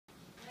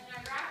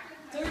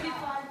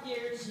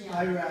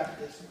I wrapped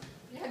this one.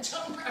 Yeah,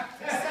 John wrapped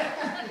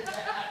this.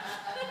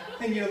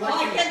 And you're I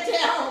lucky. can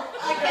tell.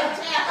 I can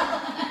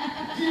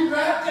tell. He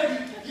wrapped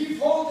it, he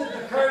folded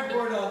the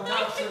cardboard on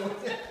top so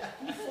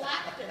You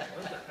flapped it.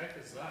 What the heck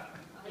is that?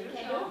 I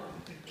know.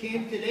 It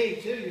came today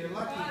too, you're My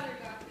lucky. father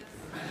got this.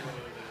 I know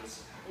what it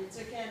is. It's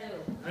a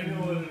canoe. I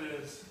know what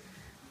it is.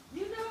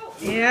 You know.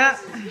 Yeah.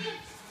 This is it.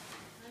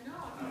 I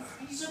know.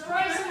 He's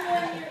Surprising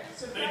when you're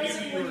They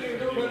give you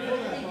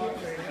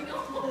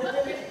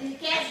You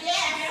can't guess.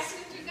 Guess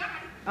what you got?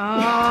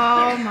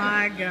 Oh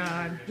my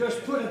God.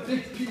 just put a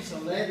big piece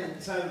of lead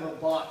inside of a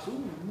box.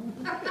 Ooh.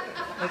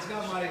 It's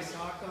got my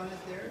sock on it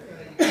there.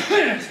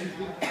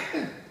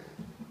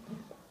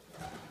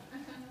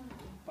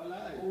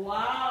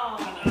 Wow.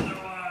 Another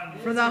one.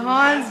 For the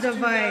Hans That's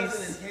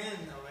device.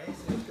 2010 though, eh?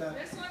 So it's got,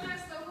 This one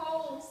has the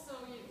holes so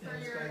you, for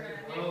That's your got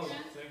the- Oh, engine.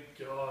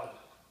 thank God.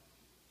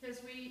 Because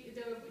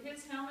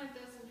his helmet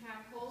doesn't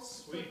have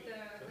holes to Sweet. put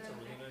That's a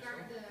really neck nice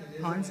guard, it the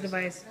is Hans nice.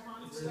 device.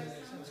 Hans It's really device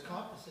nice. on. It's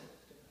composite.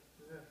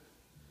 Yeah.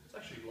 It's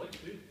actually light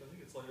too. I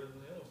think it's lighter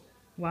than the other one.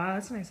 Wow,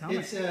 that's a nice helmet.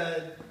 It's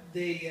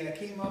they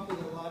came up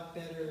with a lot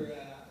better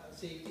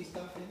safety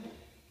stuff in it.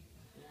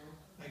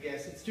 I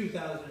guess it's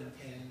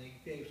 2010.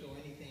 They so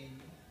anything.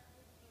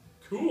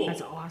 Cool.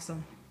 That's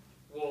awesome.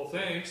 Well,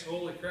 thanks.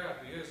 Holy crap.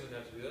 You guys didn't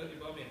have to do that. You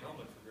bought me a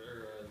helmet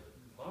for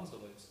Hans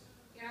device.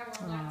 Yeah, well,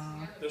 that's the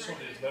Aw. other This part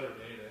one is of it, better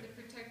made, to eh?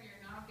 protect your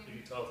noggin. You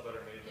can tell it's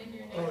better made In than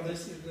your the Oh, one.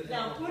 this is good.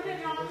 Now put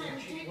it on and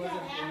take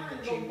that hammer and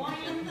go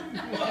bang.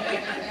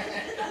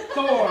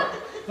 Thor.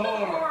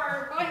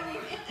 Or, oh,